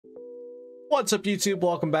What's up, YouTube?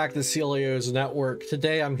 Welcome back to Celios Network.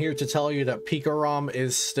 Today I'm here to tell you that Pikarom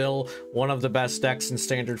is still one of the best decks in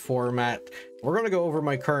standard format. We're going to go over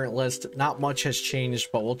my current list. Not much has changed,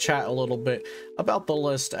 but we'll chat a little bit about the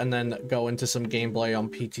list and then go into some gameplay on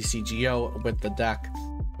ptcgo with the deck.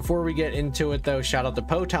 Before we get into it though, shout out to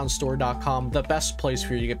PotownStore.com, the best place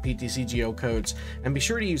for you to get PTCGO codes, and be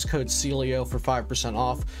sure to use code CELIO for 5%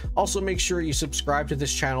 off. Also make sure you subscribe to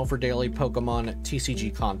this channel for daily Pokemon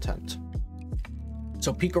TCG content.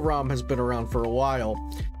 So Pikarom has been around for a while,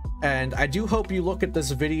 and I do hope you look at this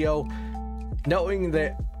video knowing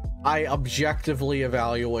that I objectively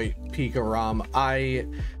evaluate Pikarom. I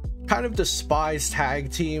kind of despise tag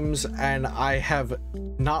teams, and I have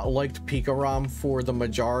not liked Pikarom for the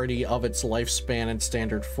majority of its lifespan in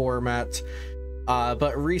standard format.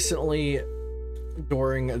 But recently,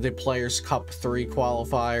 during the Players Cup 3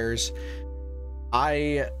 qualifiers,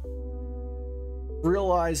 I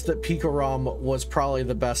realized that Pikarom was probably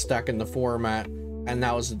the best deck in the format, and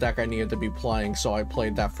that was the deck I needed to be playing, so I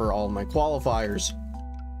played that for all of my qualifiers.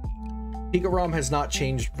 Pikarom has not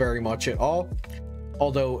changed very much at all,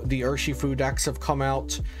 although the Urshifu decks have come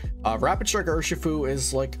out. Rapid Strike Urshifu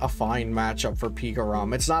is like a fine matchup for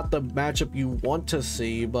Pikarom. It's not the matchup you want to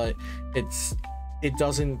see, but it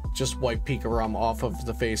doesn't just wipe Pikarom off of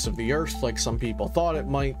the face of the earth like some people thought it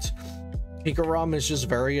might. Pikarom is just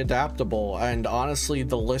very adaptable, and honestly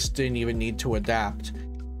the list didn't even need to adapt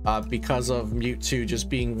because of Mewtwo just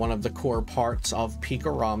being one of the core parts of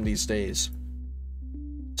Pikarom these days.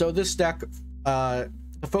 So this deck, the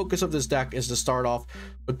focus of this deck is to start off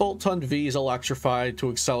with Boltund V's Electrified to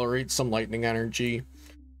accelerate some lightning energy,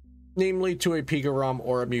 namely to a Pikarom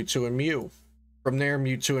or a Mewtwo and Mew. From there,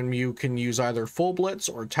 Mewtwo and Mew can use either Full Blitz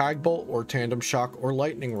or Tag Bolt or Tandem Shock or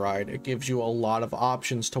Lightning Ride. It gives you a lot of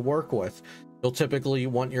options to work with. You'll typically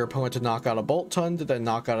want your opponent to knock out a Boltund, then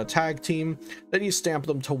knock out a Tag Team, then you stamp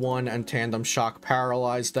them to 1 and Tandem Shock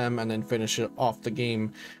paralyze them, and then finish it off the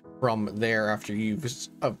game from there after you've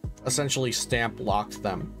essentially stamp locked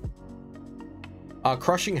them.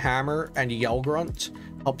 Crushing Hammer and Grunt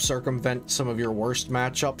help circumvent some of your worst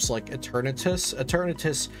matchups like Eternatus.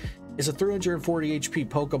 Eternatus is a 340 HP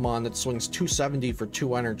Pokemon that swings 270 for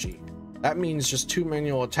 2 energy. That means just 2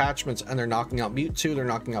 manual attachments and they're knocking out Mewtwo, they're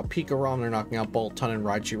knocking out Pikarom, they're knocking out Boltund and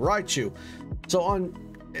Raichu. So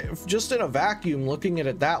just in a vacuum, looking at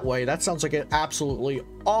it that way, that sounds like an absolutely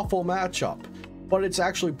awful matchup. But it's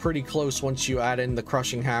actually pretty close once you add in the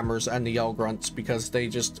Crushing Hammers and the Grunts, because they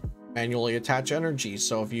just manually attach energy.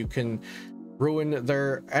 So if you can ruin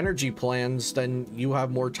their energy plans, then you have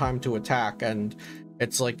more time to attack, and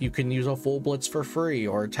it's like you can use a Full Blitz for free,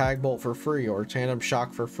 or a Tag Bolt for free, or Tandem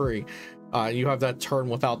Shock for free. You have that turn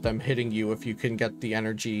without them hitting you if you can get the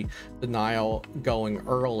energy denial going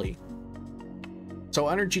early. So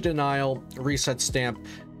Energy Denial, Reset Stamp,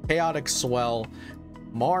 Chaotic Swell,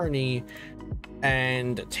 Marnie,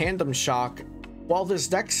 and Tandem Shock. While this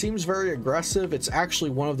deck seems very aggressive, it's actually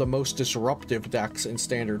one of the most disruptive decks in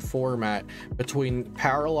standard format, between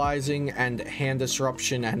paralyzing and hand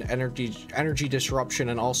disruption and energy disruption,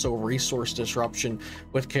 and also resource disruption,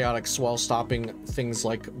 with Chaotic Swell stopping things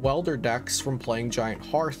like welder decks from playing Giant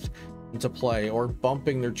Hearth into play, or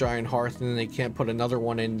bumping their Giant Hearth and then they can't put another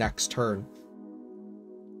one in next turn.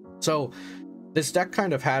 So this deck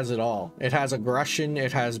kind of has it all. It has aggression,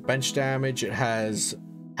 it has bench damage, it has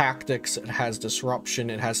tactics, it has disruption,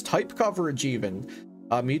 it has type coverage even.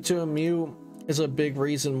 Mewtwo and Mew is a big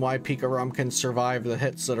reason why Pikarom can survive the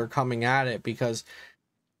hits that are coming at it, because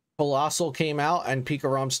Colossal came out and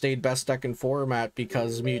Pikarom stayed best deck in format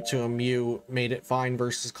because Mewtwo and Mew made it fine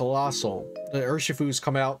versus Colossal. The Urshifus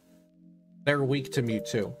come out, they're weak to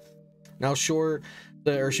Mewtwo. Now sure,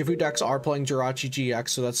 the Urshifu decks are playing Jirachi-GX,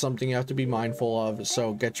 so that's something you have to be mindful of.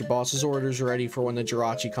 So get your boss's orders ready for when the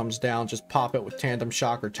Jirachi comes down. Just pop it with Tandem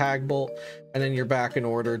Shock or Tag Bolt, and then you're back in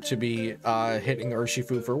order to be hitting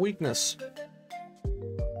Urshifu for weakness.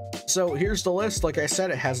 So here's the list. Like I said,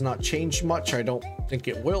 it has not changed much. I don't think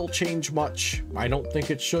it will change much. I don't think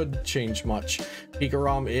it should change much.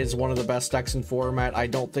 Pikarom is one of the best decks in format. I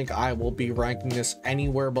don't think I will be ranking this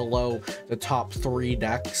anywhere below the top 3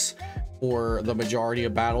 decks for the majority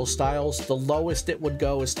of battle styles. The lowest it would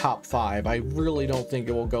go is top 5. I really don't think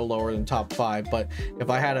it will go lower than top 5, but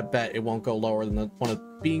if I had a bet, it won't go lower than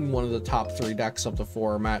being one of the top 3 decks of the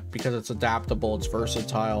format, because it's adaptable, it's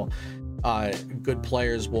versatile, good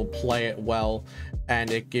players will play it well,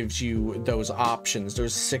 and it gives you those options.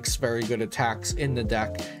 There's 6 very good attacks in the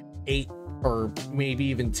deck, 8 or maybe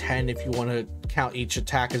even 10 if you want to count each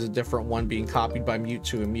attack as a different one being copied by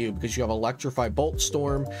Mewtwo and Mew, because you have Electrify Bolt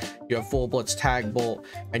Storm, you have Full Blitz Tag Bolt,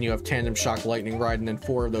 and you have Tandem Shock Lightning Ride, and then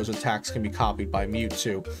 4 of those attacks can be copied by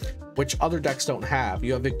Mewtwo, which other decks don't have.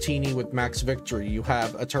 You have Victini with Max Victory, you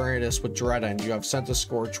have Eternatus with Dreadend, you have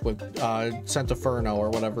Centiskorch with Centiferno or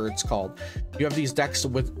whatever it's called. You have these decks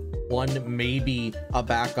with one, maybe a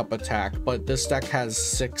backup attack, but this deck has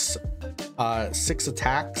 6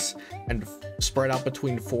 attacks and spread out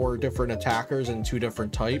between 4 different attackers and 2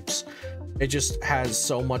 different types. It just has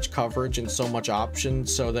so much coverage and so much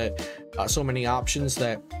options, so that so many options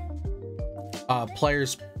that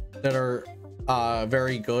players that are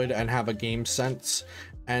very good and have a game sense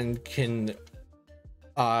and can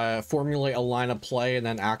formulate a line of play and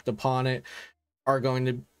then act upon it are going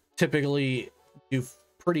to typically do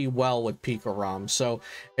pretty well with Pikarom. So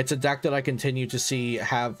it's a deck that I continue to see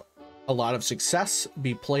have a lot of success,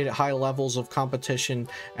 be played at high levels of competition,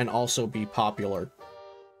 and also be popular.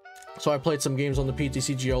 So I played some games on the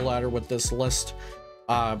ptcgo ladder with this list.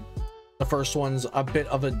 The first one's a bit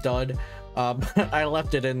of a dud, but I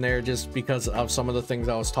left it in there just because of some of the things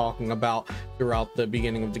I was talking about throughout the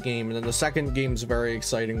beginning of the game. And then the second game's a very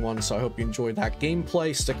exciting one, so I hope you enjoyed that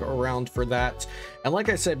gameplay. Stick around for that. And like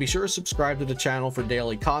I said, be sure to subscribe to the channel for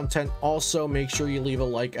daily content. Also, make sure you leave a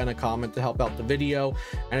like and a comment to help out the video.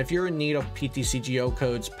 And if you're in need of ptcgo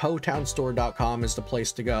codes, potownstore.com is the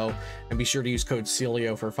place to go. And be sure to use code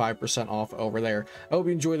CELIO for 5% off over there. I hope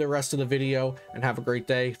you enjoy the rest of the video and have a great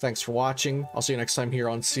day. Thanks for watching. I'll see you next time here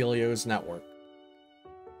on Celio's Network.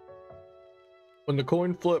 When the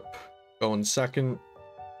coin flip, going second.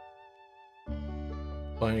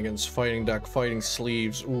 Playing against Fighting Deck, Fighting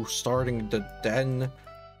Sleeves. Ooh, starting the Den.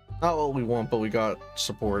 Not what we want, but we got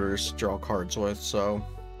supporters to draw cards with, so.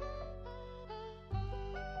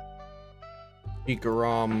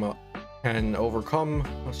 Pikarom can overcome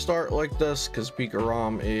a start like this, because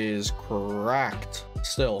Pikarom is cracked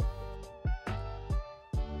still.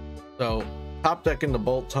 So, top deck into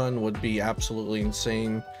Boltund would be absolutely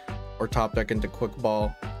insane, or top deck into Quick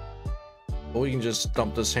Ball. But we can just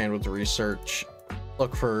dump this hand with the research.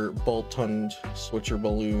 Look for Boltund, Switcher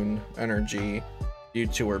Balloon, Energy,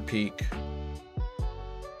 Mewtwo or Peak.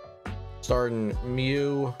 Starting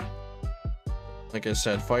Mew. Like I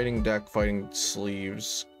said, Fighting Deck, Fighting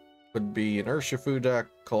Sleeves. Could be an Urshifu deck,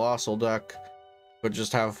 Colossal deck. Could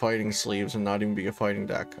just have Fighting Sleeves and not even be a Fighting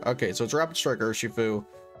Deck. Okay, so it's Rapid Strike Urshifu.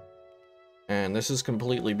 And this is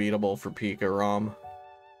completely beatable for Pikarom.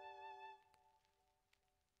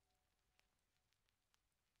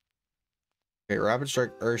 Okay, Rapid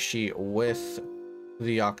Strike Urshi with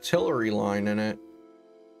the Octillery line in it,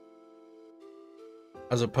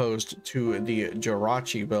 as opposed to the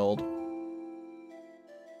Jirachi build.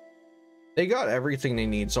 They got everything they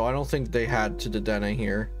need, so I don't think they had to Dedenne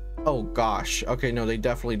here. Oh gosh, okay, no, they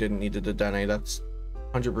definitely didn't need to Dedenne. That's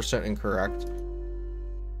 100% incorrect.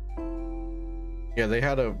 Yeah, they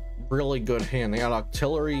had a really good hand. They got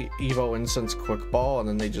Octillery, Evo, Incense, Quick Ball, and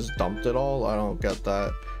then they just dumped it all. I don't get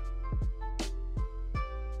that.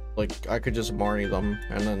 Like, I could just Marnie them,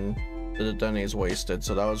 and then the Dedenne is wasted,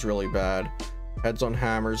 so that was really bad. Heads on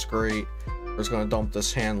Hammer's great. We're just gonna dump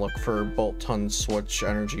this hand, look for Boltund, Switch,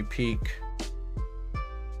 Energy, Peak.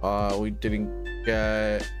 We didn't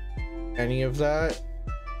get any of that.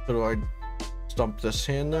 So do I dump this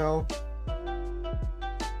hand now?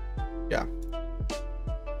 Yeah.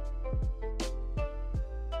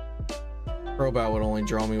 Crobat would only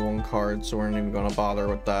draw me 1 card, so we're not even gonna bother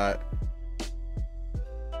with that.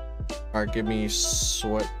 Alright, give me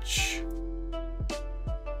Switch.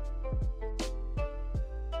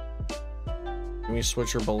 Give me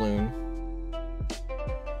Switch or Balloon.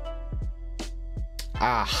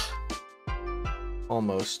 Ah.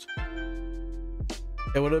 Almost.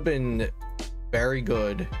 It would have been very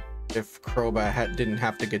good if Crobat didn't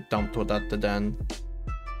have to get dumped without the Den.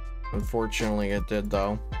 Unfortunately, it did,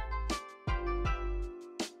 though.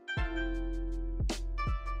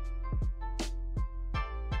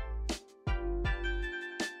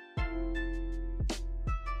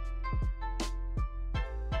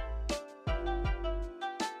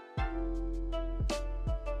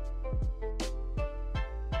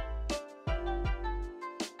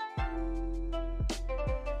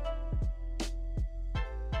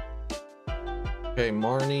 Okay,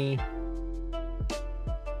 Marnie.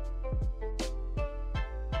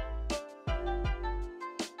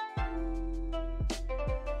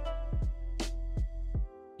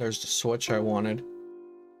 There's the switch I wanted.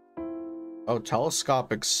 Oh,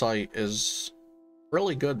 Telescopic Sight is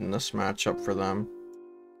really good in this matchup for them.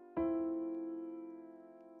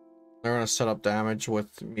 They're trying to set up damage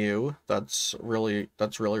with Mew. That's really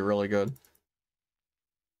good.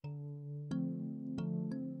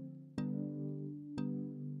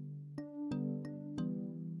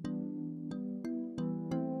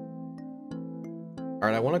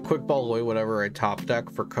 Alright, I want to quick ball away whatever I top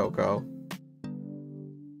deck for Koko.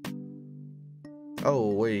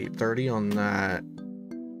 Oh, wait, 30 on that.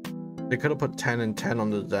 They could have put 10 and 10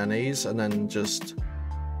 on the Dedennes and then just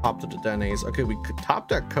pop the Dedennes. Okay, we could top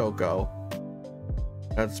deck Koko.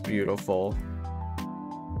 That's beautiful.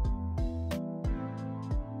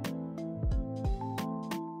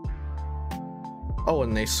 Oh,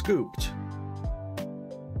 and they scooped.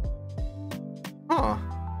 Huh.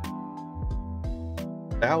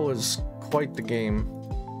 That was quite the game.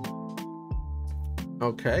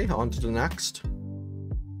 Okay, on to the next.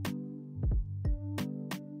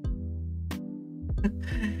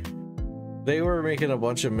 They were making a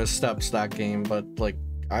bunch of missteps that game, but like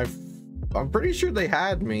I'm pretty sure they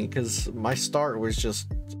had me because my start was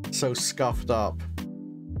just so scuffed up.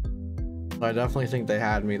 I definitely think they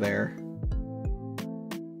had me there.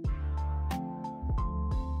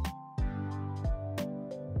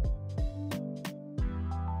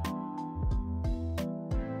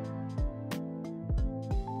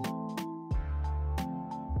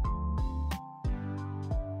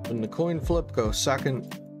 And the coin flip goes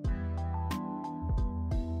second.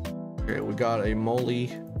 Okay, we got a Molly.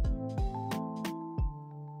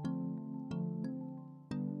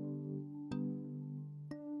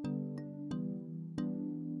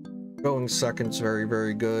 Going second's very,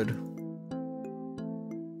 very good.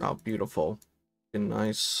 Oh, beautiful. And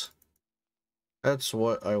nice. That's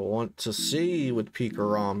what I want to see with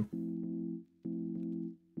Pikarom.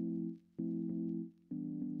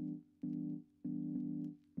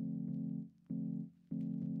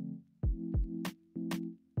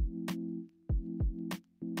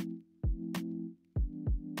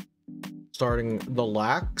 Starting the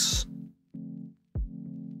lax.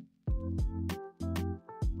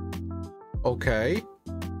 Okay.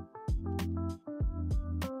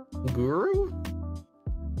 Guru?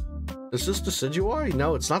 Is this Decidueye?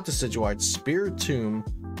 No, it's not Decidueye. It's Spiritomb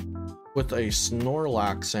with a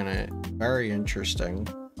Snorlax in it. Very interesting.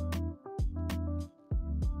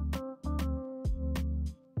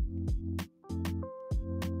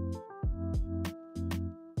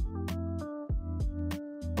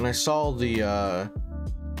 When I saw the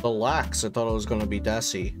lax, I thought it was going to be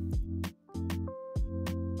Desi.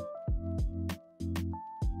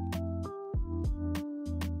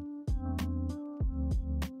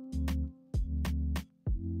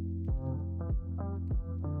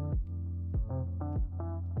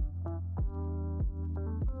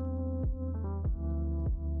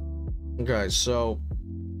 Okay, so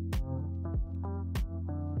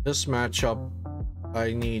this matchup,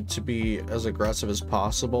 I need to be as aggressive as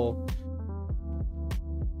possible.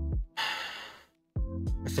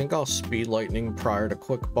 I think I'll Speed Lightning prior to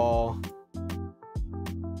Quick Ball.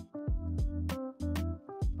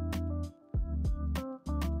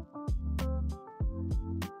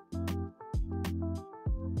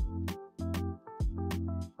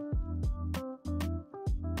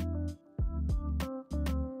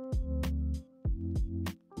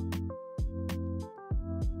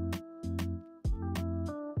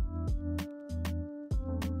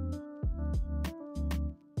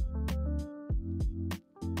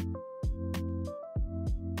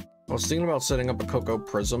 I was thinking about setting up a Koko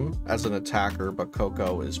Prism as an attacker, but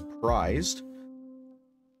Koko is prized,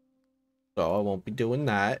 so I won't be doing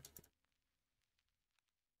that.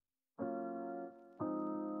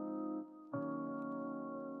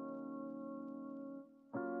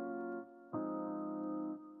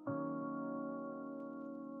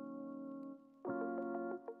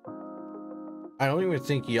 I don't even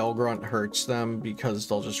think Yell Grunt hurts them because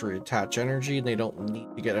they'll just reattach energy and they don't need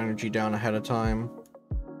to get energy down ahead of time.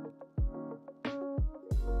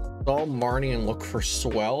 I'll Marnie and look for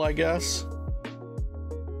Swell, I guess.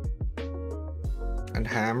 And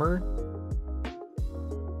Hammer.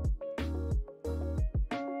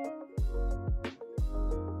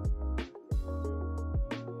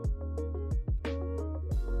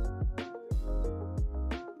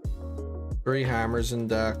 Three Hammers in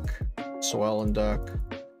deck. Swell in deck.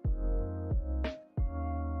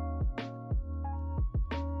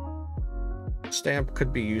 Stamp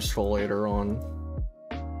could be useful later on.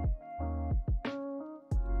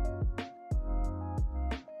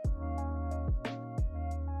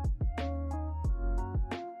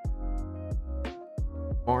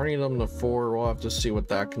 Marnie them to 4, we'll have to see what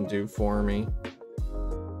that can do for me.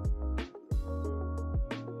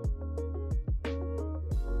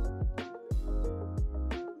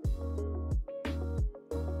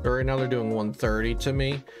 Right now they're doing 130 to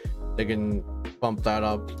me. They can bump that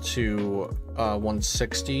up to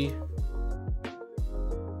 160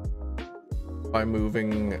 by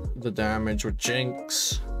moving the damage with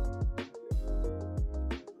Jinx.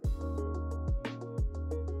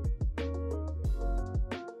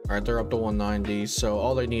 Alright, they're up to 190, so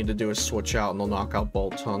all they need to do is switch out and they'll knock out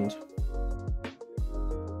Boltund.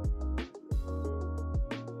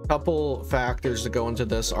 Couple factors that go into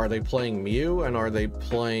this: are they playing Mew, and are they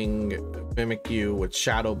playing Mimikyu with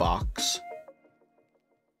Shadow Box?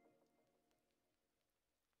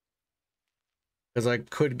 Because I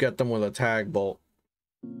could get them with a Tag Bolt.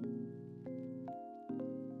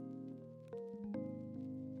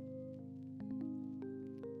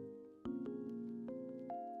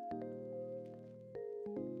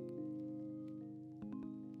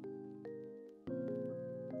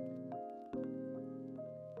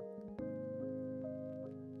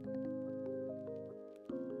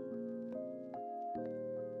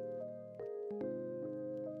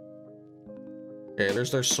 Okay,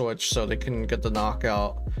 there's their switch, so they can get the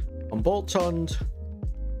knockout on Boltund.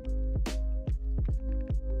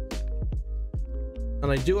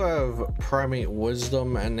 And I do have Primate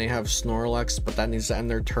Wisdom, and they have Snorlax, but that needs to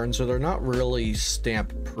end their turn, so they're not really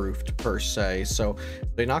stamp-proofed per se. So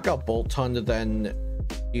if they knock out Boltund, then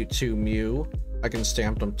Mewtwo Mew, I can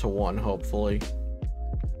stamp them to 1, hopefully.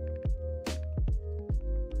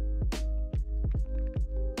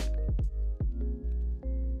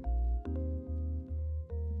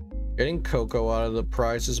 Getting Koko out of the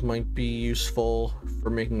prizes might be useful for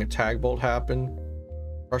making a Tag Bolt happen.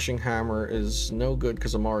 Crushing Hammer is no good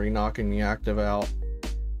because I'm already knocking the active out.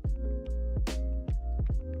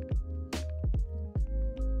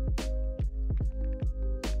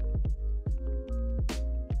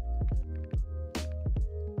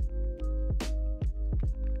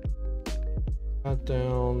 Got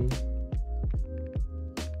down.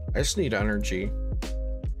 I just need energy.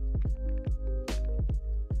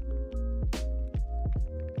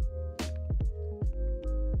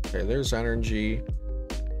 Okay, there's energy,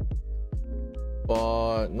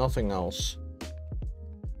 but nothing else.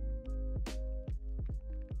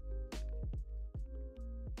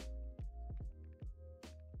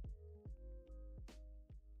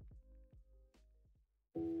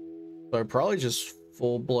 So I probably just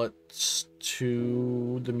full blitz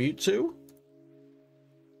to the Mewtwo.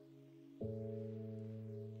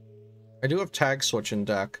 I do have Tag Switch in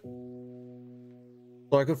deck,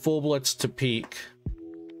 so I could full blitz to Peak.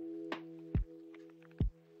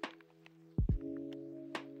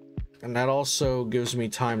 And that also gives me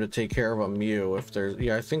time to take care of a Mew if there's...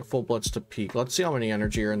 Yeah, I think full blitz to Peak. Let's see how many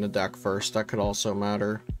energy are in the deck first. That could also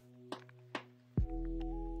matter.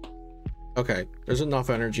 Okay, there's enough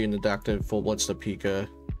energy in the deck to full blitz to Pika,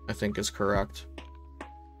 I think is correct.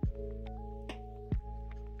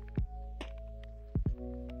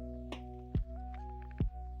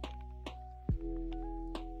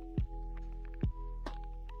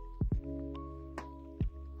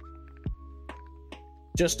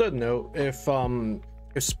 Just a note, if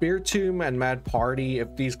Spiritomb and Mad Party,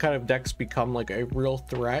 if these kind of decks become like a real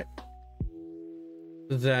threat,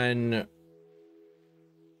 then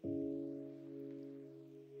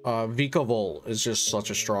Vikavolt is just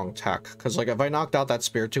such a strong tech. Because like if I knocked out that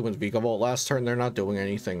Spiritomb with Vikavolt last turn, they're not doing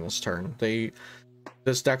anything this turn.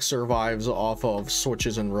 This deck survives off of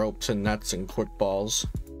switches and ropes and nets and quick balls.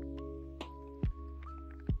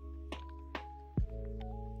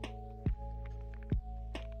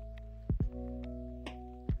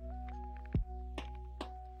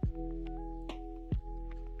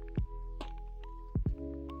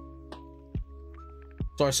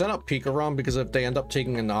 So I sent up Pikarom because if they end up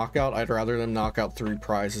taking a knockout, I'd rather them knock out 3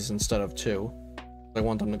 prizes instead of 2. I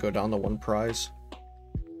want them to go down to 1 prize.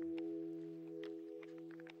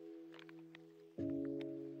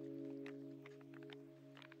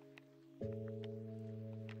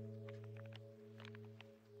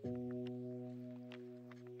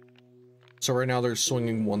 So right now they're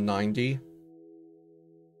swinging 190.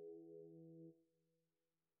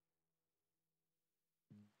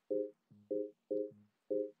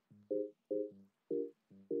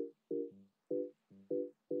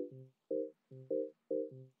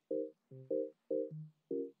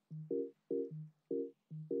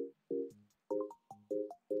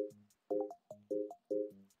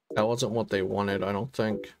 That wasn't what they wanted, I don't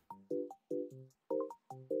think.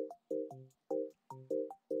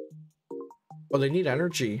 Oh, they need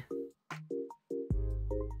energy.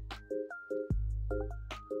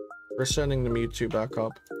 We're sending the Mewtwo back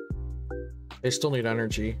up. They still need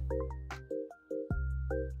energy.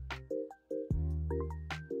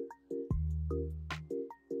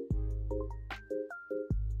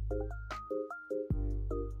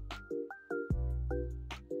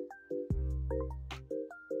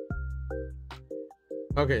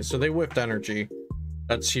 Okay, so they whiffed energy.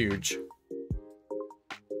 That's huge.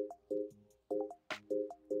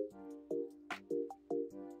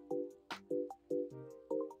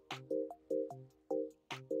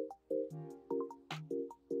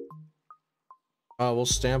 We'll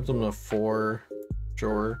stamp them to 4.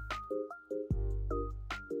 Sure.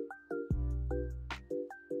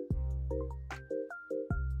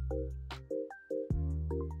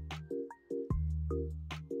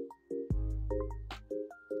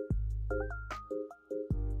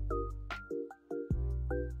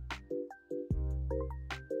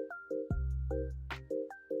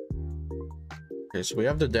 Okay, so we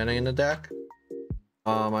have the Dedenne in the deck.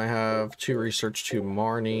 I have 2 research, 2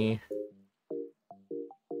 Marnie.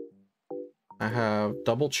 I have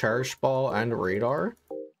double Cherish Ball and Radar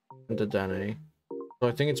and Dedenne. So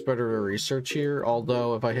I think it's better to research here,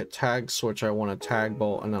 although if I hit Tag Switch, I want a Tag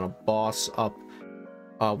Bolt and then a Boss up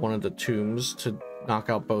one of the tombs to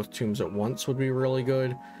knock out both tombs at once would be really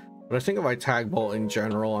good. But I think if I Tag Bolt in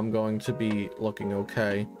general, I'm going to be looking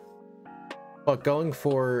okay. But going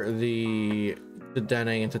for the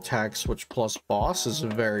Dedenne into Tag Switch plus Boss is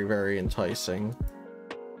very, very enticing.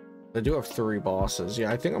 They do have 3 bosses.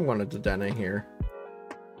 Yeah, I think I'm going to Dedenne here.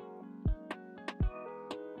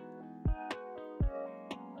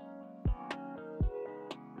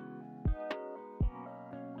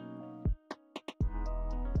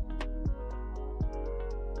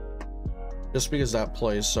 Just because that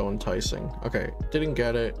play is so enticing. Okay, didn't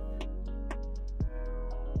get it.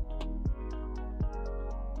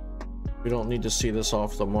 We don't need to see this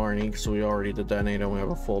off the Marnie because we already Dedenne and we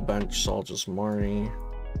have a full bench, so I'll just Marnie.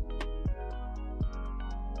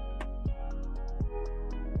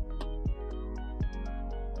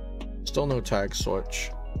 Still no Tag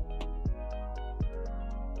Switch.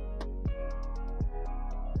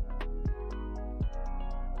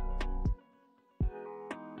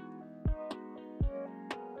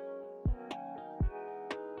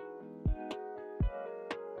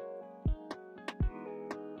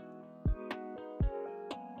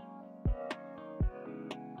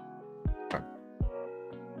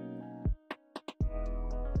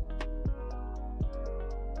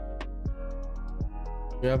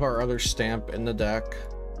 We have our other stamp in the deck.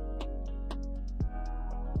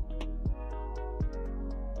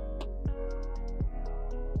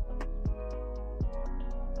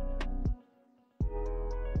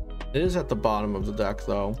 It is at the bottom of the deck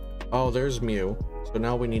though. Oh, there's Mew. So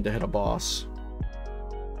now we need to hit a boss.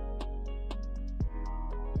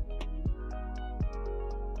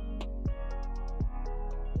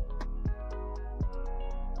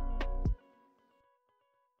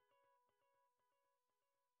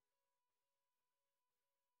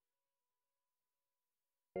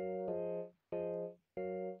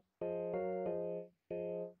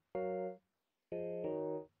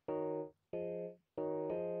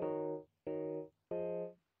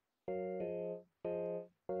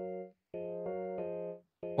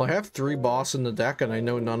 Well, I have 3 boss in the deck, and I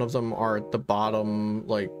know none of them are at the bottom,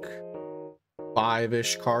 like,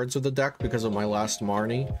 5-ish cards of the deck because of my last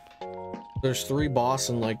Marnie. There's 3 boss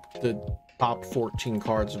in, like, the top 14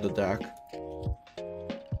 cards of the deck.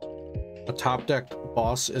 A top deck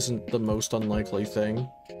boss isn't the most unlikely thing.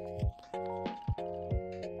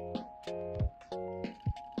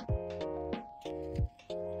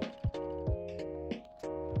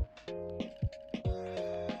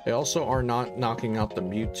 They also are not knocking out the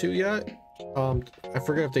Mewtwo yet. I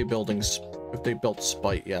forget if they built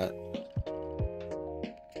Spite yet.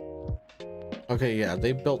 Okay, yeah,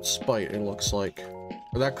 they built Spite, it looks like.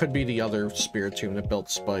 Or that could be the other Spiritomb that built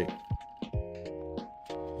Spite.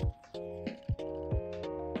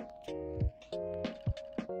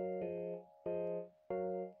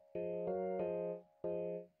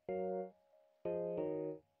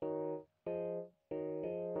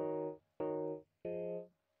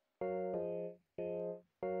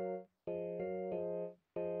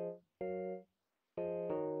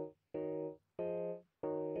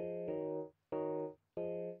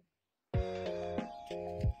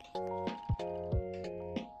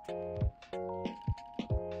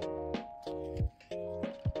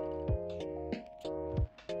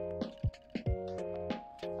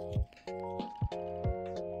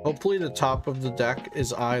 Hopefully the top of the deck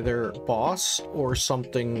is either boss or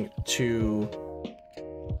something to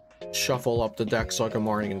shuffle up the deck so I can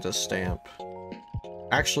Marnie into stamp.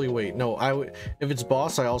 Actually, wait, no, if it's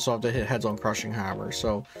boss, I also have to hit heads on Crushing Hammer,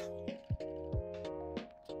 so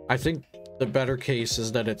I think the better case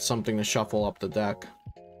is that it's something to shuffle up the deck.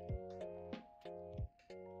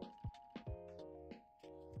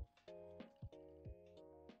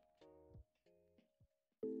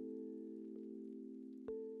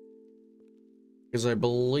 Because I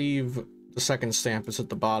believe the second stamp is at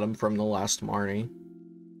the bottom from the last Marnie.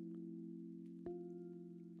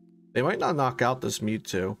 They might not knock out this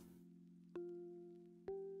Mewtwo.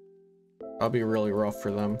 That'll be really rough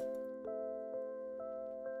for them.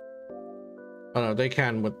 Oh no, they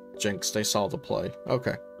can with Jinx. They saw the play.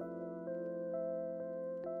 Okay.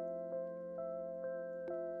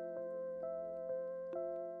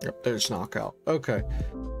 Yep, there's knockout. Okay.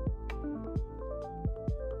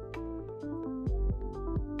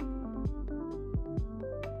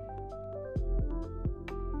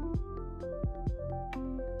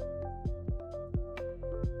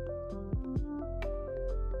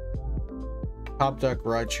 Top deck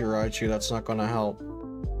Raichu, that's not gonna help.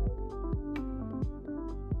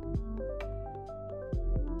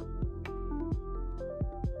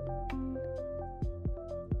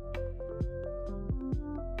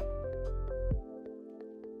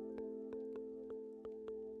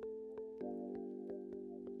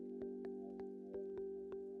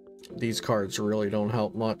 These cards really don't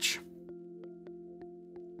help much.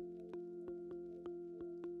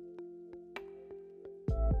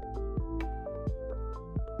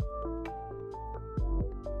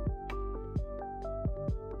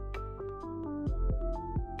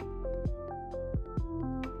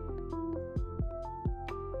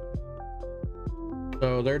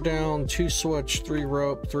 So they're down 2 switch, 3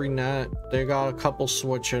 rope, 3 net. They got a couple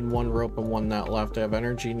switch and 1 rope and 1 net left. They have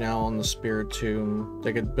energy now on the Spiritomb.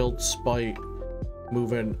 They could build spite,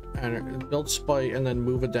 build spite, and then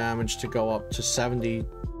move a damage to go up to 70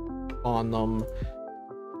 on them.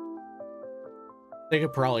 They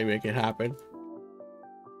could probably make it happen.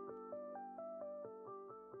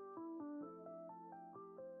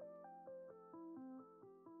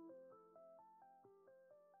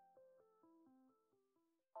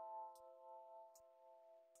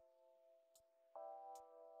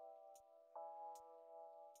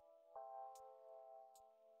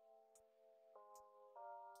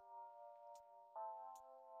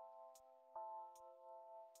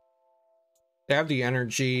 They have the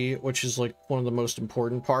energy, which is like one of the most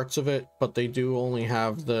important parts of it, but they do only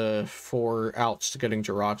have the 4 outs to getting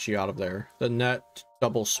Jirachi out of there. The net,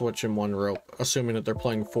 double switch, and 1 rope, assuming that they're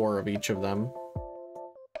playing 4 of each of them.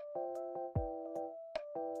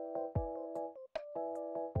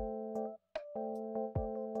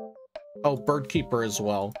 Oh, Birdkeeper as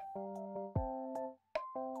well.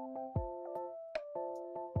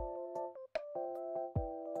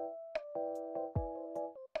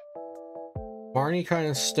 Marnie kind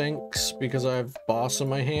of stinks because I have Boss in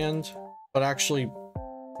my hand, but actually,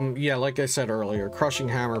 yeah, like I said earlier, Crushing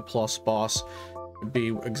Hammer plus Boss would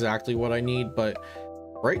be exactly what I need, but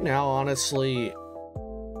right now, honestly,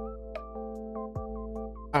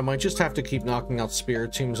 I might just have to keep knocking out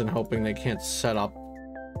Spiritombs and hoping they can't set up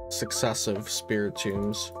successive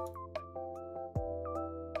Spiritombs.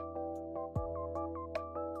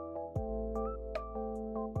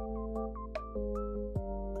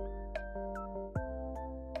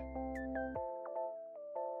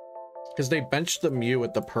 Because they benched the Mew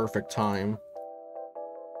at the perfect time.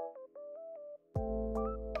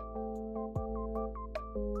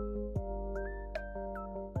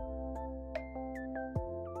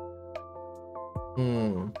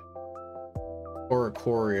 Or a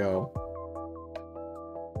Choreo.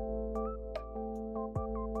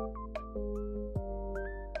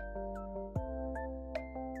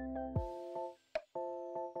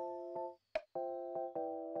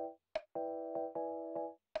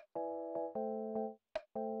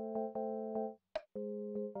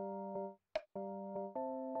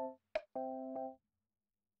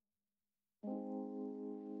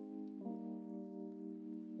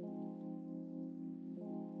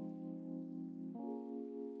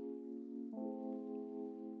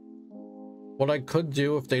 What I could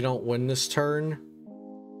do if they don't win this turn,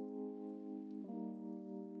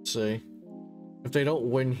 let's see, if they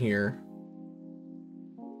don't win here,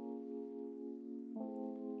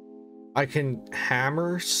 I can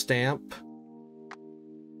Hammer, Stamp,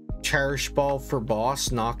 Cherish Ball for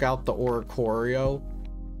Boss, knock out the Oricorio,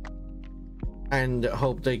 and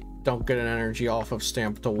hope they don't get an energy off of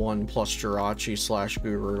Stamp to 1 plus Jirachi /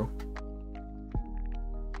 Guru.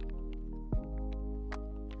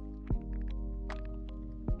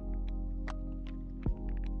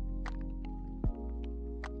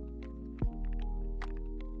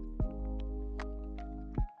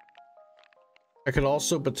 I could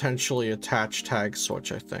also potentially attach Tag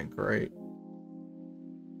Switch, I think, right?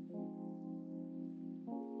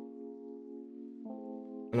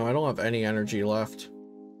 No, I don't have any energy left.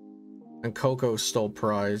 And Coco's still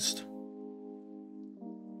prized.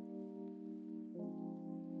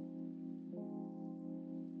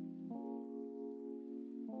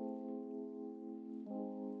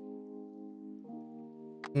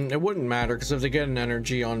 It wouldn't matter, because if they get an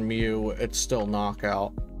energy on Mew, it's still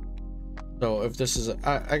knockout. So if this is,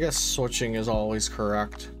 I guess switching is always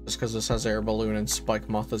correct, just because this has Air Balloon and Spike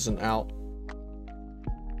Moth isn't out.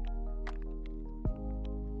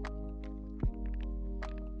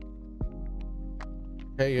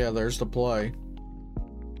 Okay, yeah, there's the play.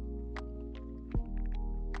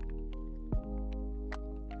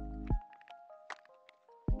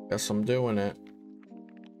 Guess I'm doing it.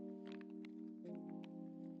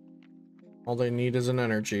 All they need is an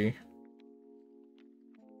energy.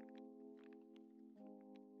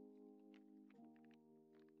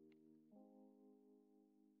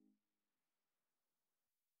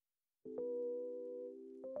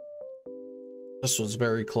 This was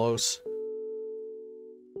very close.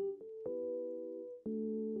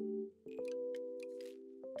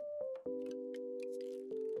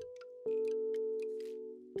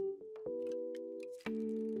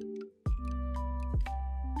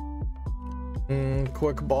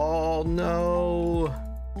 Quick ball, no.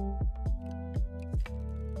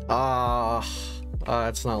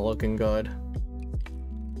 It's not looking good.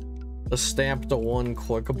 The stamp to one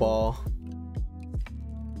quick ball.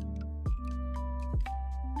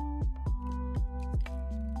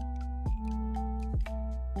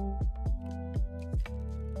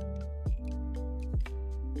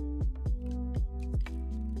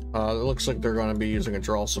 It looks like they're going to be using a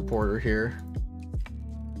draw supporter here.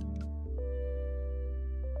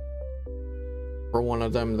 For one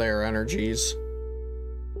of them, their energies.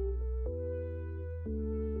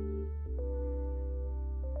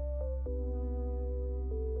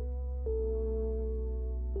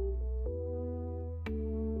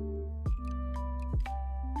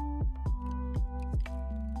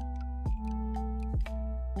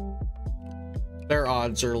 Their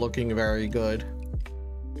odds are looking very good.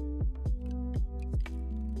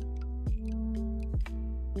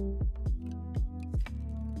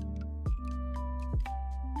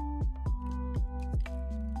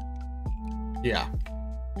 Yeah.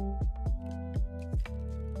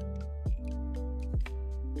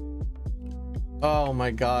 Oh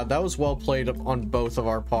my god, that was well played on both of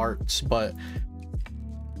our parts, but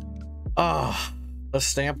the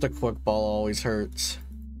stamp to quick ball always hurts.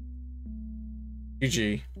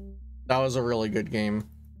 GG. That was a really good game.